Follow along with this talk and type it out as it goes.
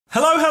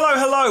Hello, hello,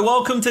 hello,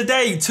 welcome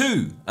today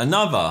to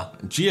another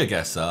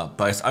GeoGuessr,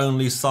 but it's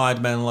only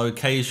Sidemen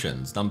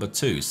locations, number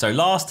 2. So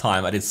last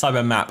time I did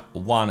Sidemen map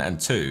 1 and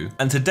 2,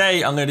 and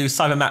today I'm gonna do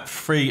Sidemen map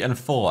 3 and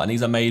 4, and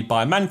these are made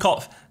by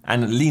Mankopf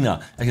and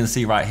Lena, as you can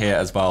see right here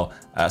as well.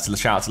 So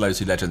shout out to those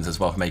two legends as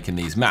well for making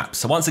these maps.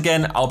 So once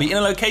again, I'll be in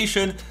a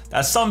location that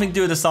has something to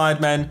do with the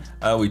Sidemen.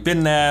 We've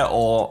been there,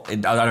 or I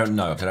don't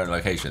know, because I don't know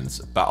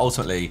locations, but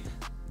ultimately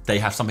they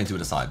have something to do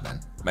with the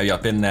Sidemen. Maybe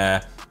I've been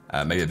there,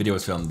 maybe the video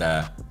was filmed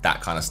there,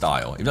 that kind of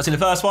style. If you've not seen the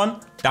first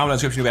one, down below in the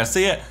description you'll be able to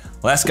see it.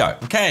 Well, let's go.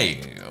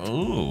 Okay,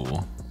 ooh.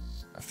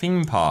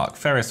 Theme park,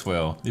 Ferris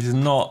wheel. This is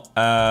not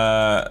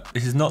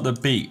the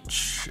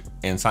beach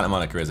in Santa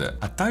Monica, is it?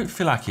 I don't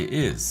feel like it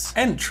is.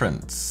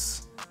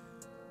 Entrance.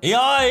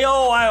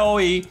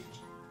 E-I-O-I-O-E.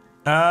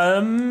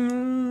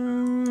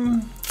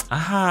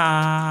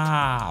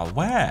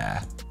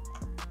 Where?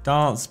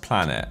 Dance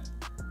Planet.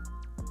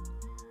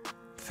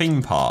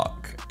 Theme park.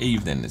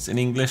 Evening. It's in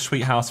English.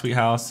 Sweet house, sweet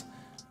house.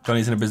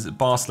 Johnny's in a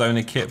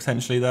Barcelona kit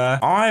potentially there.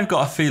 I've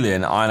got a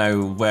feeling I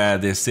know where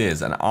this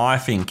is, and I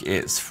think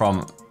it's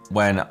from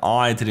when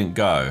I didn't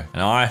go.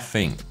 And I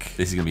think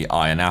this is gonna be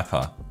Ayia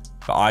Napa,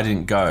 but I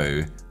didn't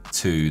go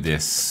to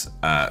this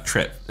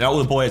trip. You know, all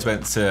the boys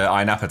went to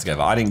Ayia Napa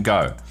together. I didn't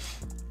go,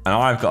 and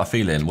I've got a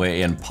feeling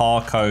we're in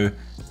Parco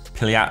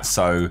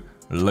Pigliazzo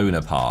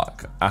Luna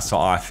Park. That's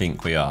what I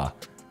think we are.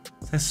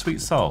 It says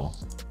Sweet Soul.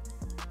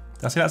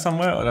 Did I see that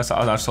somewhere? Or I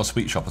just saw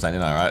Sweet Shop or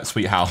something, you know, right?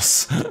 Sweet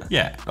House.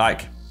 Yeah,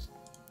 like,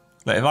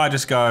 if I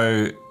just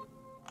go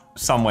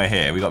somewhere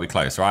here, we gotta be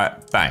close, right?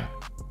 Bang.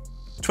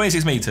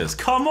 26 meters.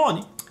 Come on,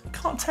 you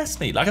can't test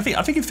me. Like, I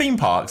think in theme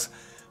parks,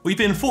 we've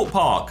been Fort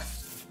Park,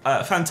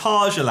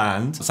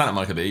 Phantasialand, Santa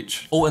Monica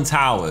Beach, Alton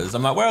Towers.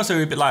 I'm like, where else are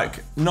we? A bit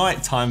like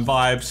nighttime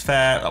vibes,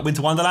 fair, like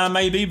Winter Wonderland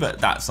maybe, but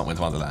that's not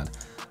Winter Wonderland.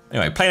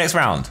 Anyway, play next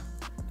round.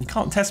 You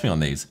can't test me on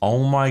these.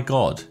 Oh my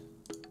God.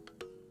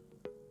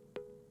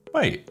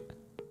 Wait.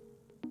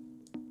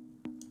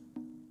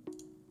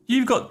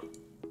 You've got,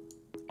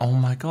 oh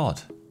my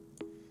God.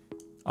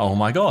 Oh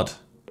my God.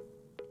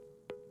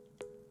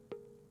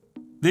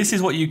 This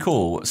is what you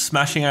call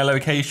smashing a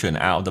location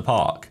out of the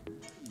park.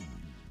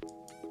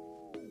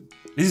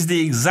 This is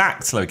the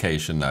exact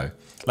location though.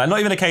 Like, not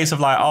even a case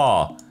of like,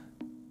 oh,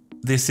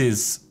 this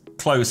is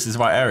close, this is the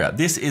right area.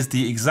 This is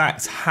the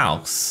exact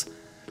house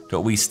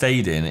that we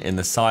stayed in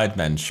the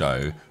Sidemen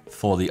show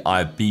for the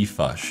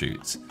Ibiza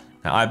shoot.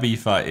 Now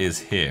Ibiza is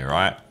here,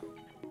 right?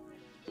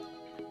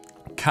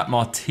 Cap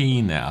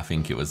Martina, I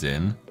think it was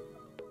in.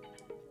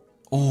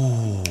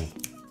 Oh.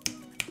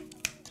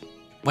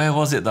 Where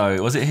was it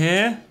though? Was it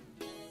here?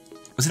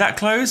 Was it that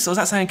close? Or was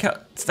that saying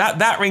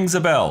that rings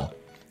a bell.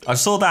 I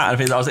saw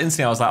that and I was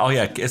instantly, I was like, oh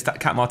yeah, it's that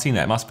Cap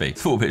Martina, it must be.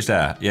 Football pitch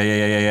there.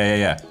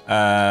 Yeah.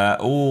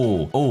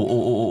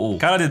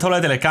 Cara de Tola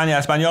de la Caña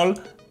Español.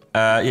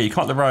 Yeah, you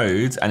come up the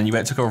road and then you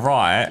took a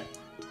right.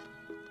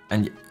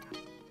 And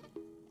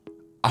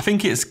I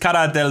think it's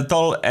Cara del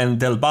Tol and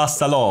del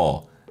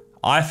Barceló.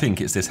 I think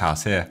it's this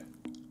house here.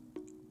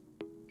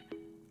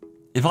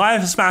 If I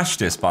have smashed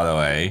this, by the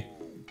way,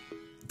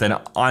 then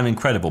I'm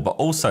incredible. But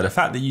also the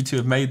fact that you two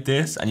have made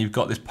this and you've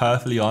got this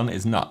perfectly on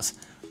is nuts.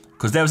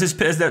 Because there was this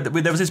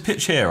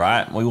pitch here,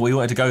 right? We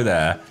wanted to go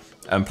there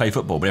and play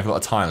football, but we never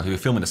got time. We were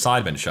filming the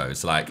Sidemen show,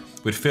 so like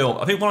we'd film.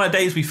 I think one of the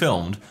days we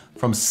filmed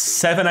from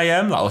 7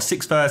 AM, like, or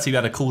 6:30, we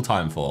had a call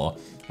time for,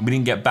 and we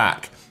didn't get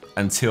back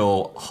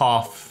until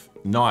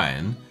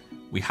 9:30.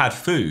 We had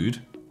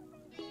food.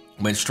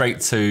 Went straight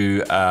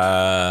to,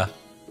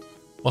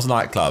 what's the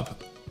nightclub?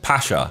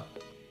 Pasha,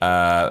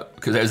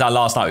 because it was our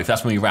last night,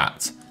 that's when we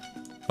wrapped.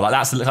 But like,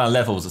 that's the kind of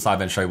levels the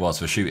Sidemen show was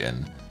for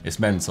shooting. It's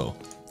mental.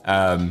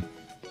 But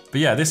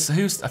yeah, I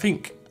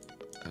think,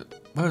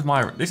 where was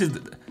my, if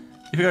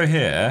you go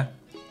here,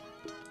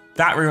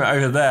 that room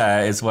over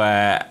there is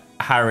where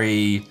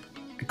Harry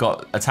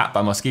got attacked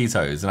by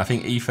mosquitoes. And I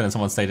think Ethan and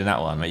someone stayed in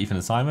that one. Maybe Ethan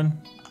and Simon?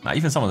 No,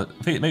 Ethan and someone,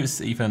 I think maybe it's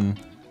Ethan.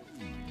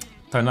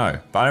 Don't know,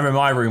 but I remember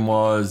my room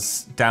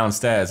was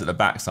downstairs at the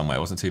back somewhere. It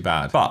wasn't too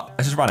bad, but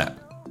let's just run it.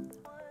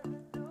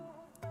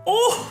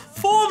 Oh,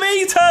 4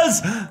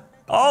 meters!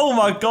 Oh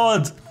my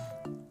God.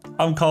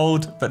 I'm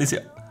cold, but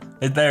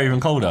they're even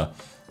colder.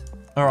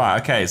 All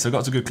right, okay, so we've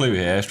got a good clue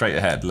here, straight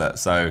ahead. Look,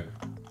 so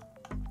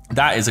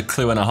that is a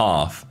clue and a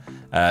half.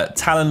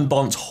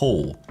 Talonbont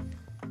Hall.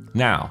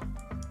 Now,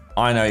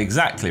 I know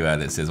exactly where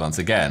this is once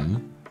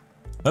again.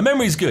 My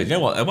memory's good. You know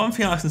what? One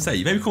thing I can say,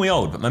 you maybe call me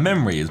old, but my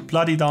memory is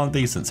bloody darn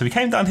decent. So we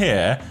came down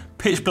here,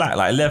 pitch black,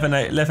 like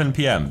 11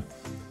 PM.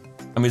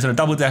 And we was on a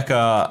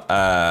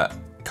double-decker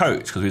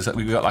coach, because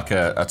we got like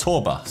a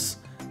tour bus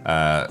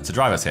to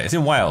drive us here. It's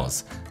in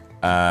Wales.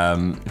 If I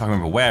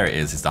remember where it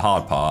is the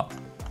hard part.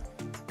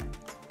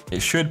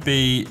 It should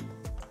be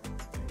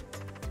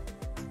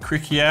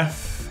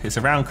Criccieth. It's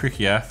around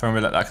Criccieth. I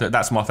remember that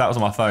was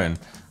on my phone.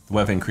 The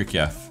weather in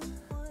Criccieth.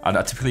 I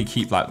typically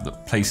keep like the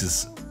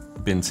places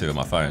been to on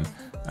my phone.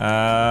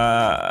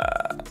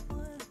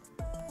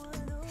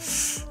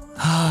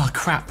 Oh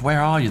crap,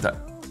 where are you? That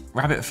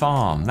Rabbit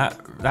Farm.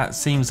 That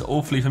seems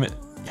awfully familiar.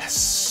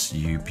 Yes,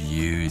 You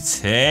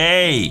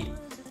beauty.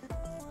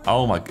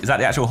 Oh my, is that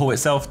the actual hall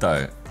itself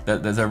though?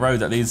 There's a road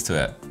that leads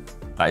to it.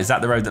 Like, is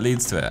that the road that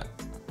leads to it?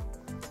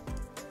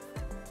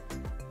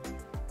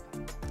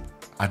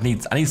 I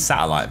need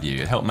satellite view.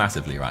 It'd help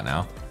massively right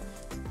now.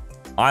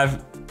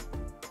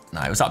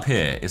 No, it was up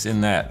here. It's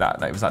in there.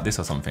 That it was like this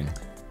or something.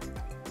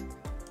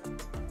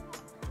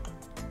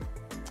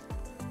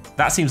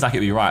 That seems like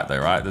it'd be right though,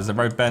 right? There's a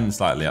road bend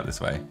slightly up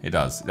this way. It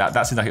does. That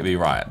seems like it'd be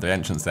right. The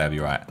entrance there would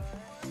be right.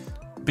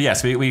 But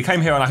yes, we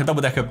came here on like a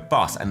double-decker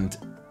bus, and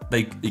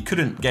you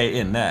couldn't get it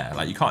in there.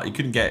 Like you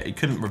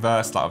couldn't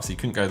reverse. Like obviously you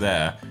couldn't go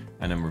there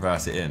and then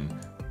reverse it in,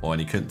 or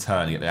and you couldn't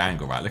turn and get the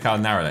angle right. Look how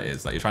narrow that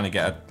is. Like you're trying to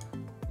get a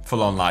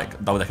full-on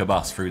like double-decker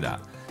bus through that.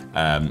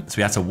 So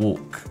we had to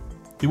walk.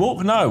 We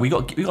walked? No, we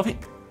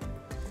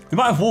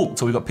might have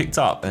walked or we got picked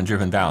up and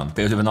driven down. But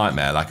it was a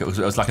nightmare. Like it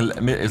was like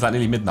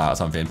nearly midnight or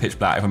something. Pitch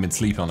black. Everyone been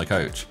sleeping on the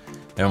coach.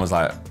 Everyone was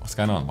like, "What's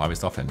going on? Why are we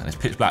stopping?" And it's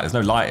pitch black. There's no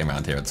lighting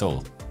around here at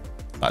all.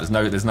 Like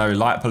there's no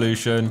light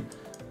pollution.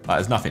 Like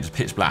there's nothing. Just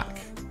pitch black.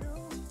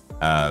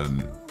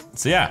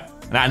 So yeah,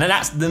 and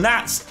then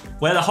that's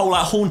where the whole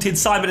like haunted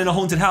Sidemen in a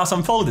haunted house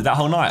unfolded that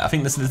whole night. I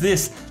think this was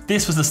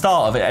the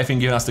start of it. Everything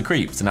giving us the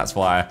creeps, and that's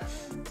why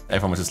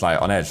everyone was just like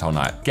on edge the whole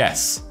night.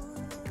 Guess.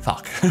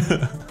 Fuck.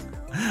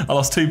 I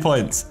lost 2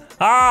 points.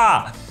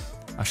 Ah!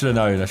 I should have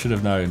known. I should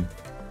have known.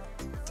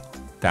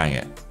 Dang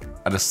it.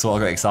 I just sort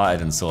of got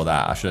excited and saw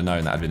that. I should have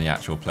known that had been the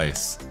actual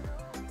place.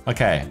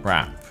 Okay,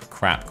 crap.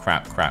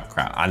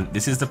 And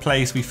this is the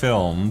place we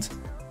filmed.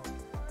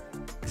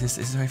 Is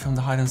this where we filmed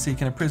the hide and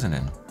seek in a prison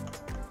in?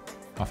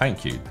 Oh,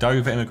 thank you.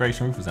 Dover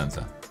Immigration Referral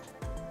Centre.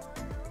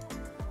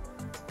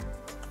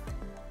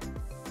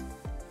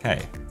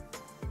 Okay.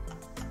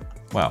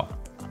 Well.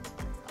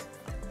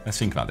 Let's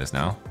think about this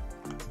now.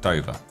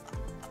 Dover.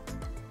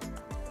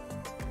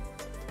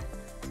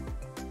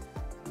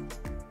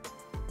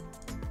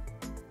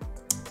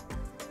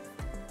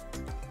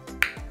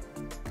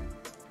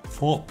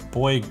 Fort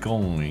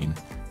Bourgogne.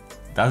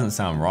 Doesn't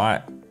sound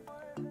right.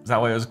 Is that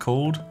what it was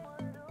called?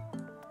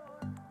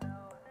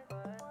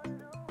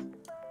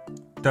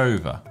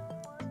 Dover.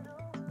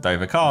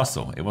 Dover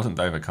Castle. It wasn't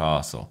Dover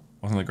Castle.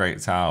 It wasn't the Great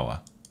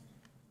Tower.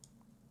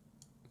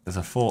 There's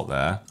a fort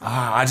there.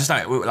 Ah, I just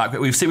know. Like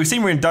we've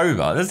seen we're in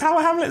Dover. There's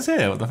Tower Hamlets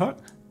here. What the fuck?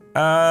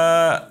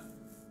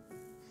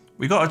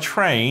 We got a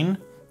train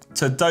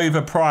to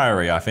Dover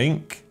Priory. I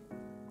think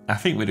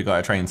we'd have got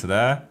a train to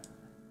there.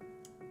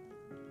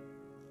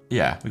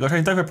 Yeah, we got a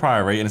train to Dover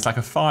Priory, and it's like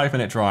a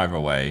 5-minute drive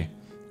away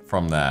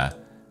from there.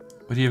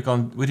 Would you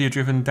have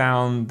driven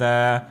down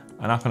there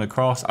and up and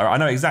across? I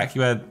know exactly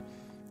where.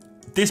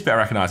 This bit I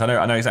recognise.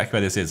 I know exactly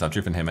where this is. I've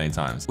driven here many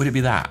times. Would it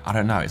be that? I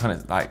don't know. It's on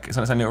its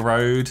own little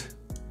road.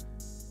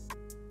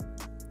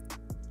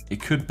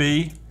 It could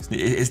be.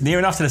 It's near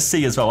enough to the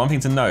sea as well. One thing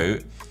to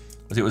note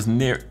was it was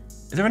near.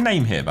 Is there a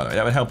name here, by the way?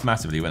 That would help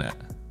massively, wouldn't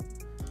it?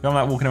 If I'm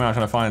like walking around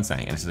trying to find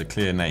something and this is a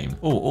clear name.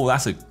 Oh,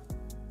 that's a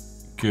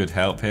good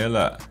help here.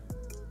 Look,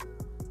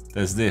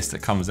 there's this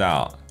that comes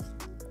out.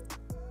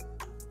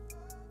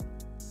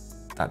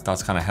 That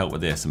does kind of help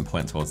with this and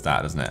point towards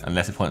that, doesn't it?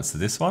 Unless it points to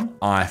this one.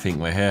 I think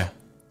we're here.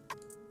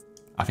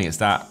 I think it's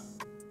that.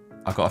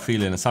 I've got a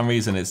feeling for some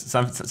reason it's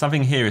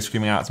something here is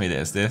screaming out to me that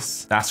it's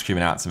this. That's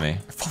screaming out to me.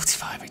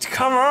 45.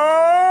 Come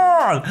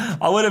on!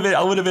 I would have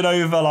been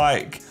over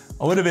like.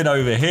 I would have been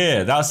over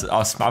here.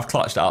 I've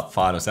clutched it up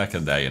final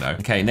second there, you know.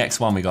 Okay, next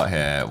one we got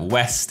here.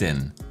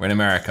 Westin. We're in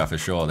America for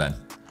sure then.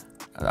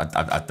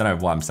 I don't know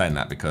why I'm saying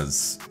that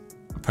because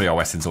pretty old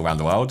Westins all around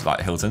the world,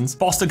 like Hilton's.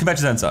 Boston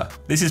Convention Center.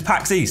 This is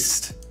PAX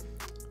East.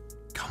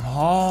 Come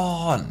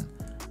on.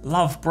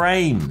 Love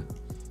brain.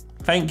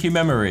 Thank you,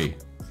 memory.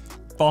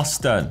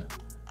 Boston.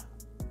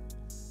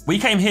 We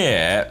came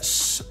here,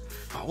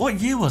 what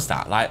year was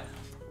that? Like,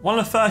 one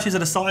of the first years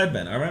of the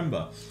Sidemen, I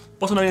remember.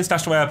 Boston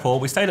International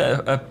Airport. We stayed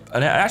at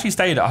I actually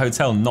stayed at a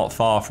hotel not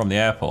far from the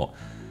airport.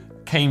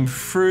 Came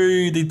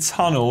through the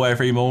tunnel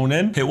every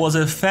morning. It was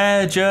a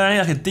fair journey,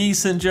 like a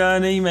decent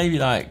journey, maybe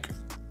like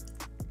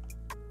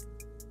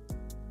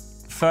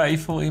 30,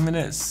 40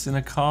 minutes in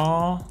a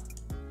car.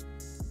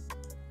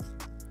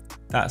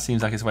 That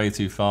seems like it's way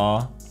too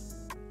far.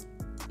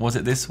 Was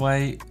it this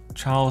way?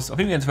 I think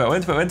we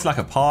went to like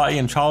a party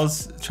in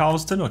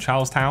Charleston or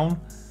Charlestown.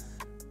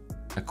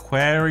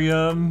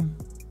 Aquarium.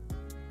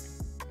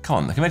 Come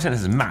on, the convention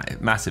is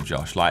massive,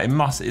 Josh. Like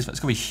it's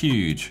gonna be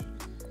huge.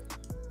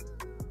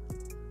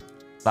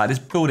 Like this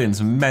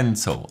building's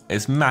mental.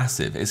 It's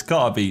massive. It's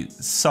gotta be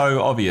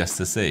so obvious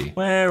to see.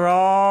 Where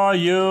are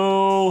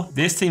you?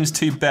 This seems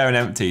too bare and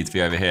empty to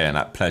be over here in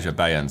that Pleasure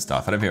Bay and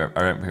stuff. I don't think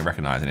I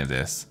recognize any of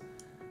this.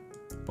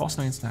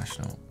 Boston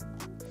International.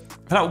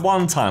 I feel like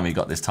one time we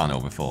got this tunnel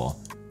before,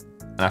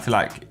 and I feel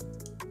like,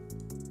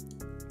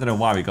 I don't know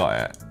why we got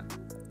it.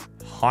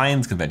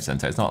 Heinz Convention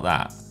Center, it's not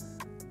that.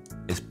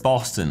 It's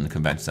Boston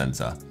Convention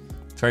Center.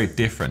 It's very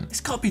different.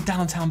 It's gotta be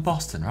downtown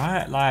Boston,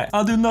 right? Like,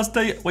 I do not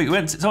stay,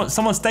 wait,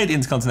 someone stayed at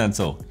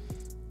Intercontinental.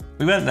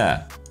 We went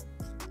there.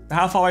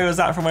 How far away was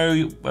that from where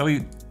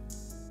we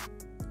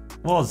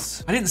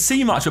was. I didn't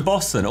see much of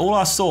Boston. All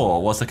I saw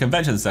was the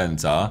convention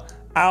center,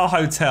 our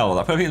hotel.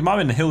 I think it might have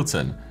been the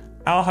Hilton.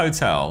 Our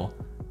hotel,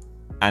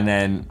 and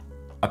then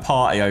a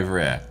party over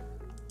here.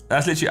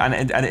 That's literally,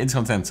 and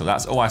Intercontinental.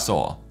 That's all I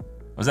saw. I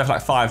was there for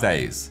like 5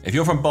 days. If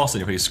you're from Boston,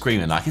 you're probably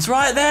screaming like, it's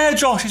right there,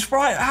 Josh, it's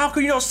right. How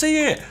can you not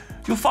see it?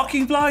 You're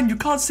fucking blind, you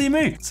can't see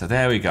me. So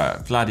there we go,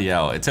 bloody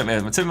hell. It took me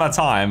my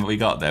time, but we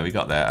got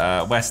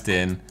there. West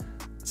Inn,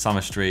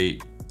 Summer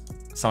Street,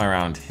 somewhere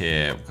around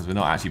here, because we're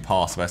not actually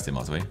past West Inn,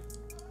 was we?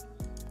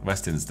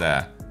 West Inn's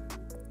there.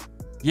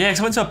 Yeah, because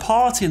I went to a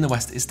party in the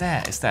West. It's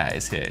there, it's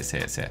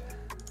here.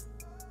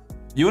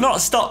 You will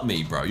not stop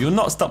me, bro. You will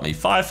not stop me.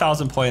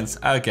 5,000 points,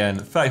 again,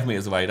 34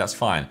 meters away, that's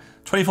fine.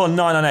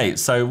 24,998,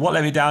 so what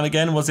let me down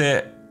again? Was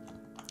it,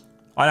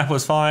 Pineapple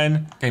was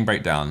fine. Game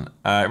breakdown.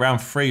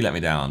 Round 3 let me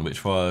down,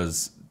 which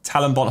was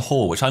Talonbont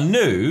Hall, which I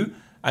knew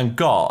and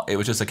got. It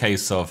was just a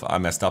case of I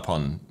messed up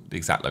on the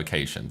exact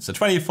location. So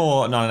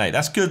 24,998,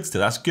 that's good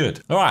still, that's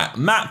good. All right,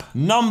 map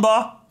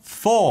number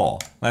 4.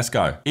 Let's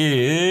go.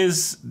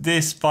 Is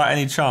this by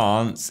any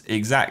chance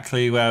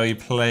exactly where we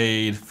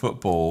played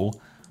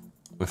football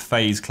with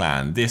FaZe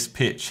Clan? This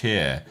pitch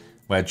here,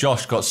 where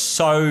Josh got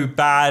so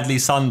badly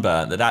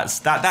sunburnt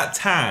that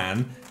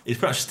tan is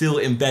pretty much still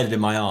embedded in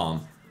my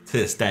arm to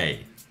this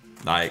day.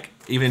 Like,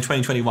 even in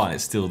 2021,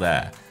 it's still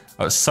there.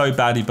 I was so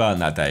badly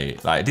burned that day.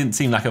 Like, it didn't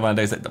seem like one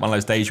of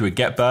those days you would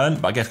get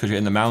burned, but I guess because you're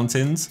in the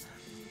mountains,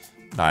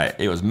 like,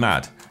 it was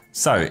mad.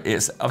 So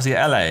it's obviously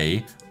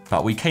LA,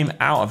 but we came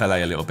out of LA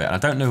a little bit, and I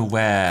don't know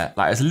where.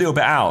 Like, it's a little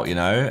bit out, you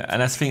know. And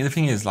that's the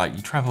thing is, like,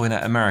 you travel in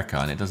America,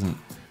 and it doesn't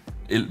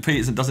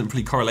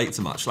really correlate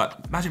to much.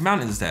 Like, Magic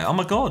Mountain is there. Oh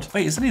my God.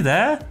 Wait, it's only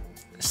there?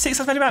 6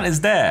 of Magic Mountain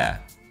is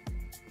there.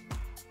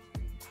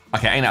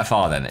 Okay, ain't that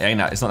far then.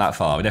 It's not that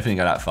far. We definitely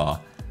didn't go that far.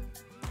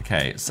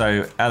 Okay,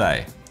 so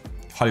LA.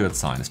 Hollywood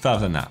sign. It's further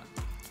than that.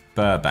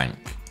 Burbank.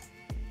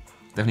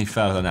 Definitely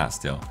further than that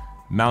still.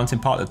 Mountain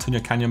Park, the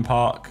Tunya Canyon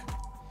Park.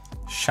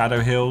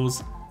 Shadow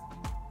Hills.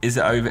 Is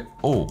it over?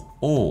 Oh.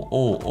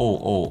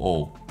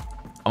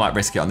 I might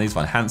risk it on these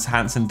ones.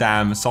 Hanson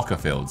Dam soccer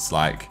fields.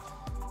 Like,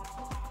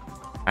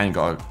 I ain't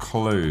got a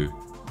clue.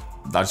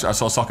 I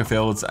saw soccer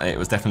fields and it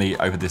was definitely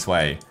over this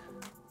way.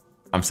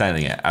 I'm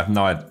sending it. I have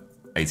no idea.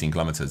 18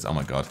 kilometers. Oh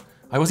my God.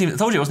 I told you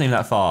it wasn't even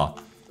that far.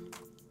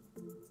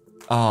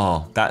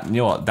 Oh, you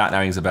know what? That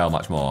now rings a bell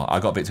much more. I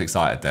got a bit too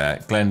excited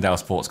there. Glendale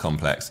Sports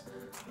Complex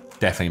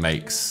definitely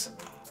rings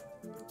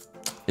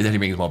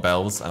more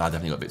bells, and I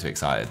definitely got a bit too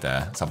excited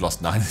there. So I've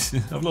lost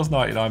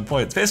 99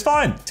 points. But it's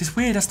fine. It's just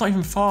weird. That's not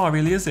even far,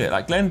 really, is it?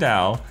 Like,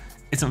 Glendale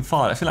isn't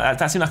far. I feel like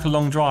that seemed like a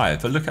long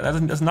drive, but look at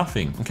that. There's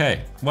nothing.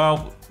 Okay.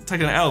 Well,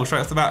 taking an L straight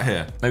off the bat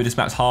here. Maybe this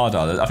map's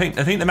harder. I think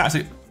the map's.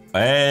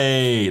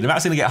 Hey, the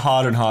map's gonna get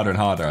harder and harder and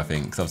harder, I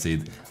think, because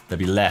obviously there'll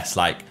be less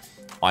like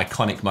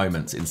iconic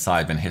moments in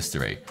Sidemen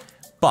history.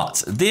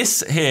 But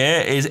this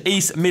here is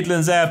East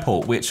Midlands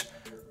Airport, which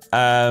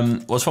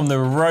was from the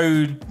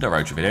road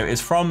trip video.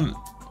 It's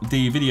from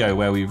the video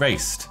where we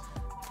raced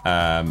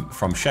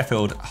from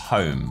Sheffield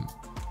home.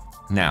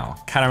 Now,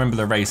 can I remember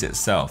the race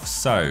itself?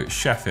 So,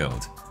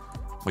 Sheffield,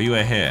 we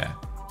were here.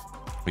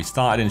 We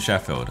started in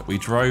Sheffield. We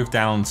drove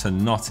down to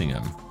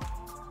Nottingham.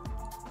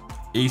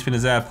 East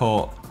Midlands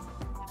Airport.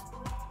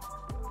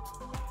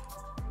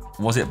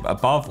 Was it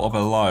above or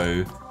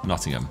below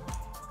Nottingham?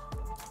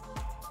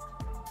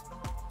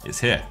 It's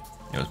here.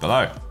 It was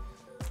below.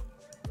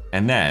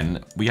 And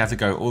then we had to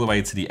go all the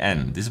way to the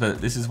end.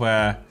 This is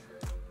where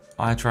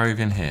I drove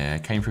in here,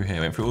 came through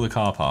here, went through all the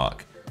car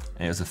park,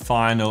 and it was the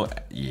final.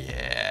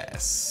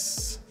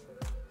 Yes.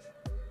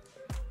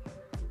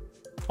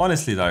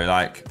 Honestly though,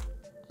 like,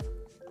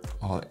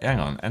 oh, hang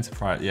on,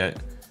 Enterprise. Yeah,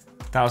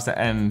 that was the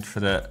end for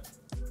the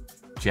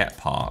jet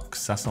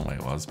parks. That's not what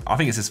it was. I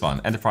think it's this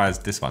one. Enterprise,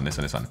 this one.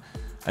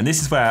 And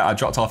this is where I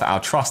dropped off our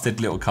trusted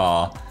little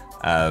car.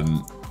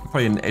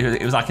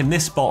 It was like in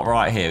this spot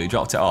right here. We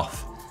dropped it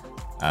off.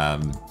 I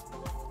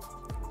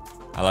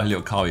like a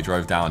little car we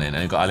drove down in,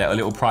 and it got a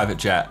little private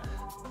jet.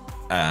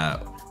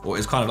 Well, it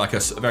was kind of like a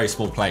very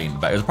small plane,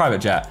 but it was a private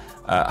jet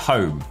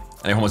home,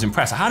 and everyone was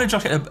impressed. How did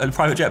Josh get a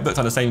private jet booked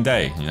on the same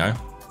day? You know,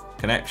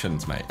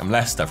 connections, mate. I'm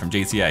Lester from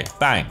GTA.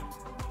 Bang,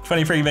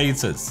 23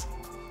 meters.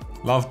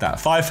 Love that.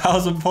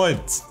 5,000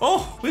 points.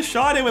 Oh, we're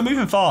shining. We're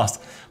moving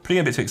fast. Pretty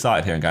a bit too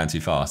excited here and going too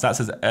fast. That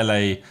says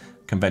LA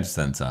Convention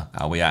Center.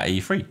 Are we at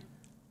E3?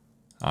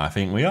 I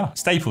think we are.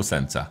 Staples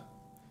Center.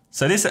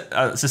 So this,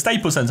 so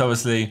Staples Center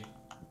obviously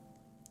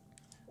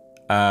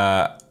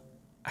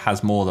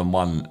has more than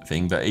one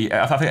thing, but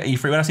I think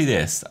E3, when I see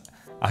this,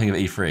 I think of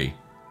E3.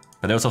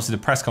 But there was obviously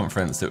the press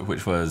conference,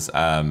 which was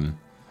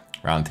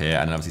around here,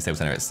 and then obviously Staples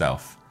Center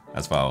itself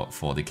as well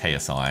for the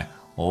KSI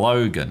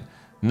Logan.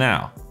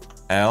 Now,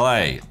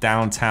 LA,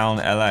 downtown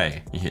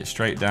LA. You hit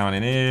straight down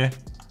in here.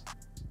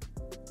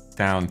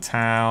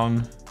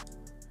 Downtown.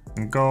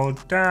 And go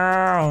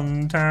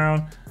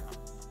downtown.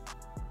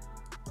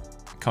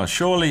 Come on,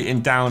 surely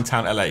in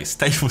downtown LA,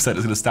 Staples Center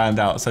is going to stand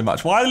out so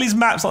much. Why do these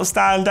maps not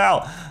stand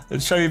out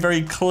and show you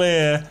very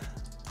clear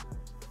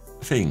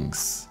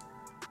things?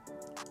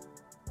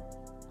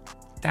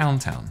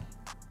 Downtown.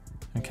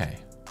 Okay.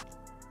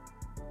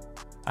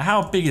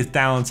 How big is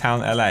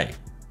downtown LA?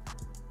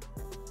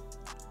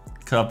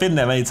 Because I've been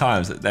there many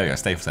times. There we go,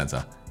 Staples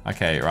Center.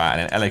 Okay, right,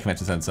 and then LA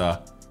Convention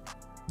Center.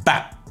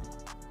 Bam!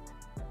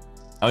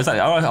 I always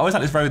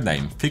like this road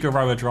name,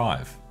 Figueroa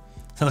Drive.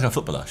 Sounds like a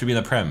footballer. Should be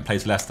in the Prem,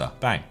 plays for Leicester.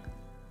 Bang.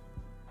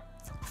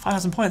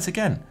 5,000 points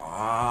again.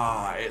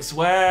 Ah, it's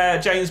where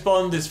James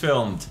Bond is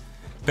filmed.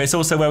 But it's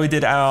also where we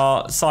did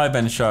our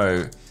Sidemen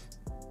show.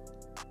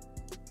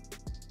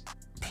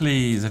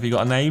 Please, have you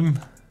got a name?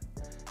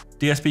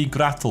 DSB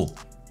Grattel.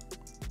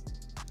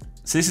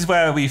 So this is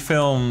where we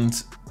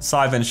filmed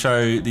Sidemen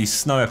show, the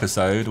snow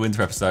episode,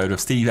 winter episode of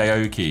Steve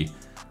Aoki.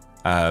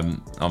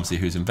 Obviously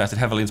who's invested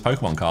heavily into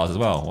Pokemon cards as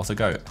well. What's a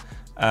goat?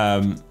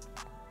 On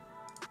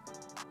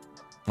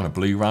a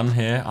blue run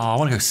here. Oh, I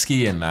want to go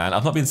skiing, man.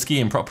 I've not been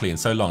skiing properly in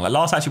so long. Like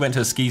last time I actually went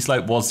to a ski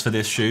slope was for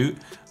this shoot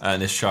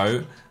and this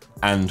show,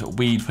 and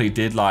we probably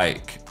did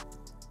like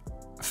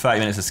 30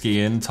 minutes of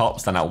skiing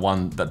tops, done at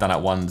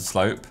one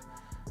slope.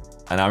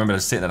 And I remember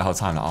just sitting there the whole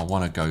time like, I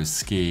want to go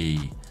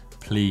ski.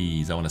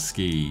 Please, I want to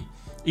ski.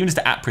 Even just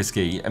the après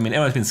ski. I mean,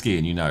 everyone's been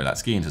skiing, you know, like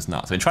skiing's just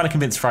nuts. I've been trying to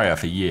convince Freya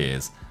for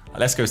years. Like,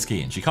 let's go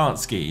skiing. She can't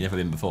ski, never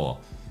been before.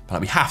 But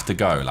like, we have to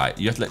go. Like,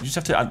 you just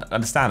have to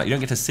understand that you don't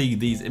get to see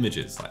these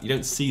images. Like, you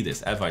don't see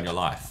this ever in your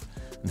life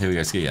until we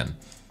go skiing.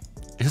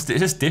 It's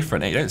just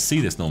different. You don't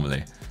see this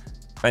normally.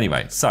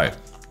 Anyway, so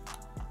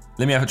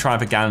let me have a try and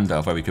have a gander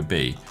of where we could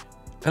be.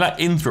 I feel like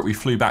Innsbruck we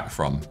flew back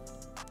from.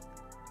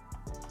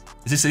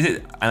 Is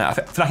it? And I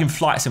feel like in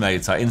Flight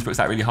Simulator, Innsbruck's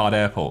that really hard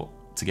airport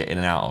to get in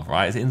and out of,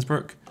 right? Is it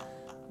Innsbruck?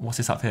 What's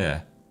this up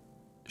here?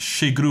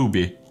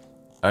 Shigrubi.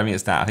 I don't think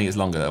it's that. I think it's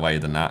longer away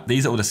than that.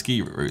 These are all the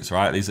ski routes,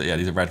 right? These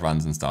are red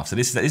runs and stuff. So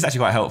this is actually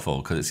quite helpful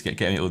because it's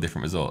getting all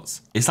different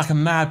resorts. It's like a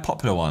mad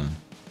popular one.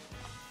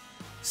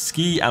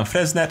 Ski and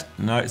Fresnet.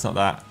 No, it's not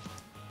that.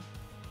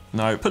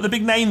 No, put the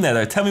big name there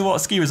though. Tell me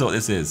what ski resort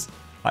this is.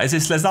 Like, is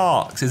this Les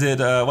Arcs? Is it,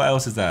 what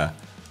else is there?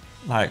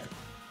 Like,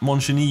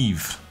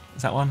 Montgenèvre.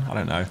 Is that one? I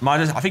don't know.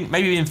 I think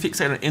maybe being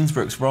fixated on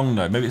Innsbruck's wrong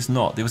though. Maybe it's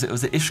not. Was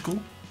it Ischgl?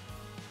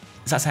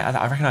 Is that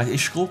I recognise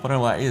Ischgl, but I don't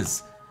know what that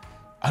is.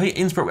 I think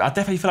Innsbruck, I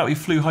definitely feel like we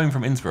flew home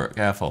from Innsbruck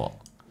Airport.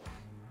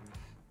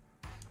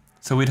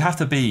 So we'd have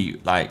to be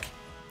like,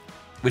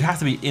 we'd have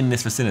to be in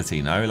this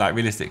vicinity, no? Like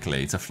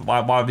realistically, why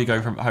would we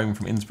go home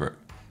from Innsbruck?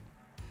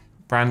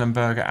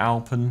 Brandenburger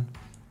Alpen.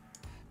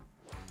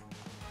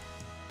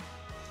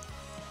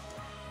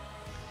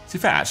 To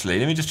be fair, actually,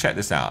 let me just check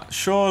this out.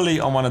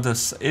 Surely on one of the,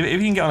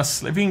 if you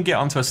can get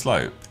onto a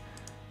slope,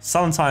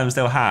 sometimes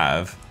they'll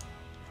have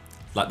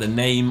like the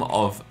name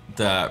of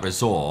the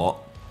resort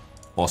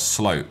or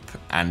slope,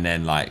 and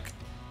then like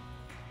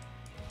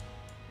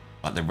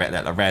the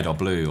red or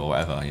blue or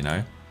whatever, you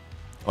know,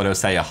 or they'll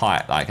say a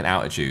height, like an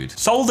altitude.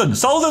 Solden,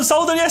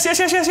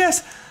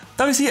 yes.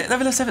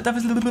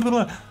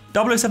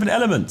 W7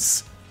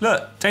 Elements.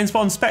 Look, James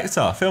Bond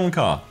Spectre film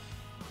car.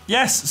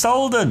 Yes,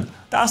 Solden.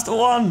 That's the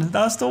one.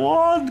 That's the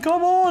one.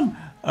 Come on.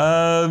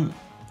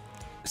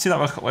 See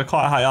that we're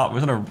quite high up. We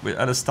was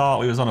at the start.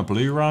 We was on a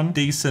blue run,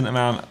 decent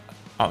amount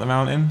up the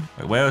mountain.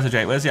 Wait,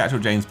 where's the actual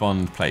James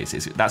Bond place?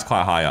 That's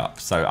quite high up.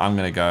 So I'm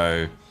gonna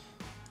go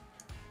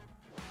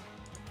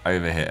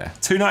over here.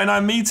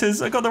 299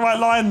 meters. I got the right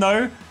line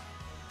though.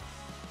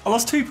 I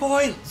lost 2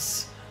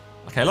 points.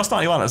 Okay, I lost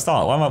 91 at the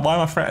start. Why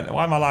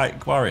am I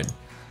like worrying?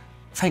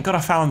 Thank God I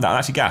found that. I'm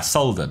actually gassed.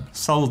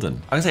 Solden.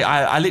 I can say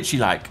I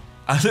literally like,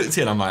 I looked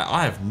in, I'm like,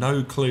 I have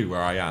no clue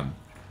where I am.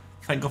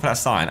 Thank God for that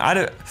sign. I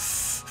don't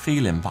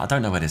feel him, but I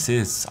don't know where this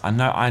is. We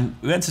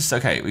went to,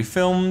 okay, we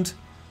filmed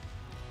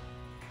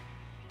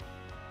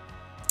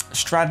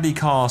Stradley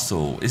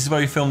Castle. This is where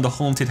we filmed the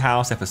Haunted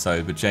House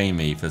episode with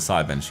Jme for the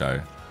Sidemen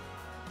show.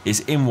 It's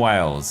in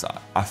Wales,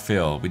 I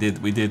feel. We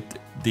did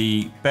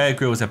the Bear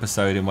Grylls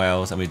episode in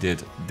Wales, and we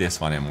did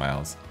this one in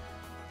Wales.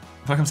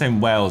 I feel like I'm saying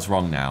Wales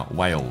wrong now.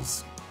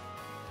 Wales.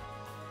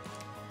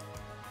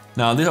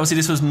 Now, obviously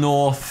this was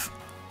north,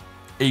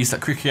 east,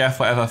 like Criccieth,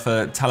 whatever,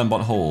 for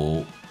Talonbont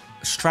Hall.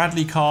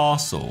 Stradley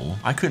Castle,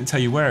 I couldn't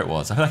tell you where it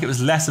was. I feel like it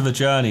was less of a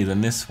journey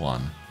than this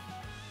one.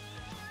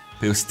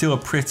 But it was still a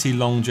pretty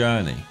long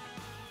journey.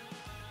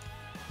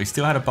 We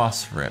still had a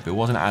bus for it, but it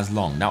wasn't as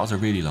long. That was a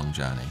really long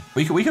journey.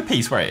 We could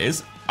piece where it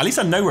is. At least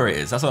I know where it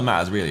is. That's what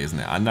matters really, isn't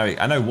it? I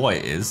know what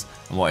it is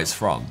and what it's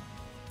from.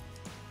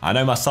 I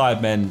know my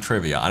Sidemen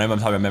trivia. I know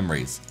my Sidemen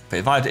memories. But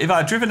if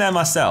I'd driven there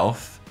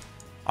myself,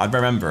 I'd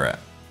remember it.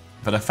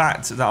 But the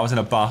fact that I was in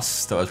a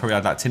bus that was probably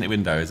had like tinted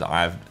windows,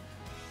 I have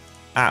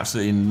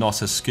absolutely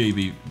not a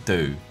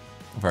Scooby-Doo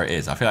where it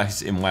is. I feel like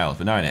it's in Wales,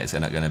 but knowing it's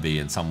going to be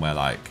in somewhere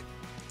like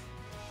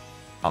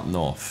up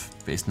north.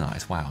 But it's not.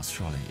 It's Wales,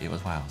 surely. It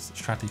was Wales.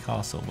 Stradley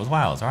Castle was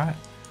Wales, right?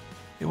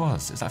 It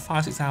was. It's like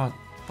 5-6 hours.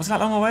 Was it that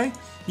long away?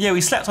 Yeah,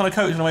 we slept on a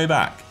coach on the way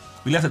back.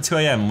 We left at 2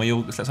 AM and we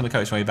all slept on the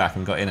coach on the way back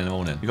and we got in the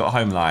morning. We got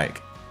home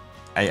like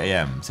 8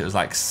 AM. So it was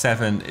like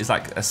 7, it's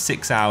like a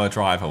 6-hour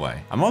drive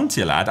away. I'm on to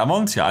you, lad. I'm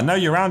on to you. I know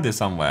you're around here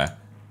somewhere.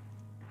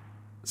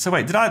 So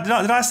wait, did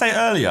I say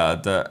earlier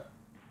that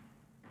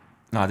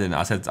No, I didn't.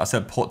 I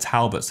said Port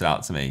Talbot stood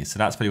out to me. So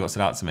that's probably what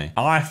stood out to me.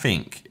 I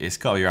think it's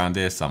got to be around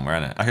here somewhere,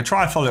 isn't it? I could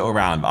try and follow it all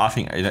around, but I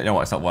think, you know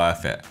what, it's not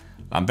worth it.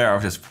 I'm better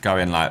off just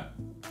going like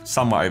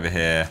somewhere over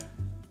here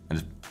and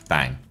just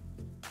bang.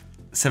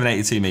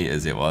 782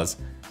 meters it was.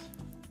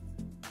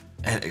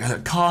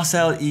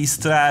 Castle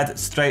Estrad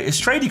Straight. It's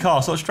Strady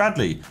Castle, it's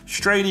Stradley.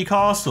 Strady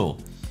Castle.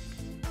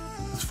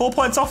 It's 4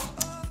 points off.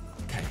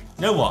 Okay.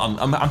 You know what?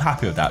 I'm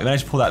happy with that. We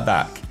managed to pull that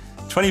back.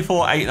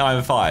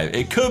 24,895.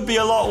 It could be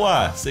a lot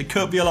worse. It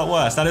could be a lot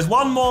worse. Now there's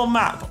one more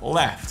map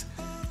left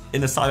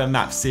in the Sidemen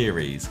map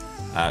series,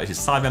 which is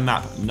Sidemen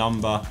map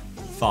number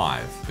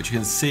 5, which you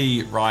can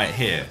see right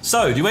here.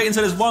 So do you wait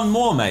until there's one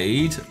more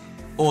made,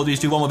 or do you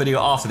just do one more video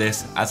after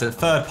this as a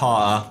third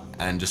parter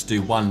and just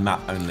do one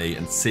map only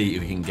and see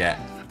if we can get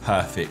a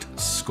perfect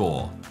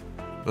score?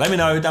 Let me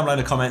know down below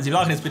in the comments. If you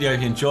liked this video, if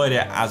you enjoyed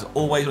it, as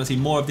always, want to see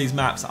more of these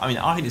maps. I mean,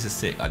 I think this is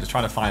sick. I'm just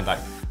trying to find like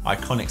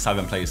iconic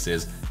Sidemen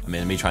places. I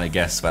mean, me trying to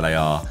guess where they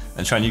are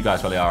and showing you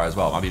guys where they are as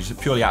well. I mean,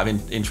 just purely out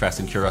of interest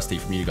and curiosity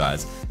from you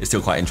guys. It's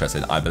still quite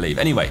interesting, I believe.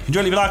 Anyway, if you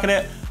enjoyed, leave a like on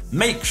it.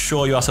 Make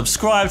sure you are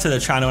subscribed to the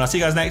channel, and I'll see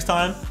you guys next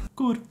time.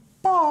 Goodbye.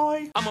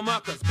 I'm a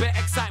Mercus, bare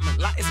excitement,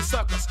 like it's a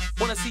circus.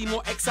 Wanna see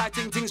more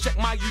exciting things? Check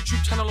my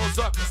YouTube channel or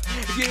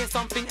Zerkaa. If you hear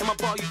something in my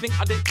bar you think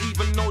I didn't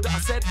even know that I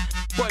said,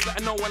 boy,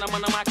 better know when I'm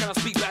on the mic and I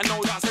speak, better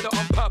know that I said it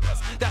on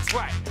purpose. That's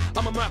right,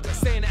 I'm a Mercus,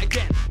 saying it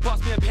again.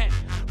 Pass me a pen.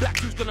 Black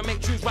tunes gonna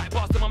make tunes right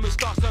past them. My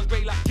moustache turns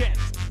grey like Ken.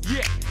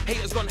 Yeah,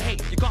 haters gonna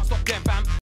hate. You can't stop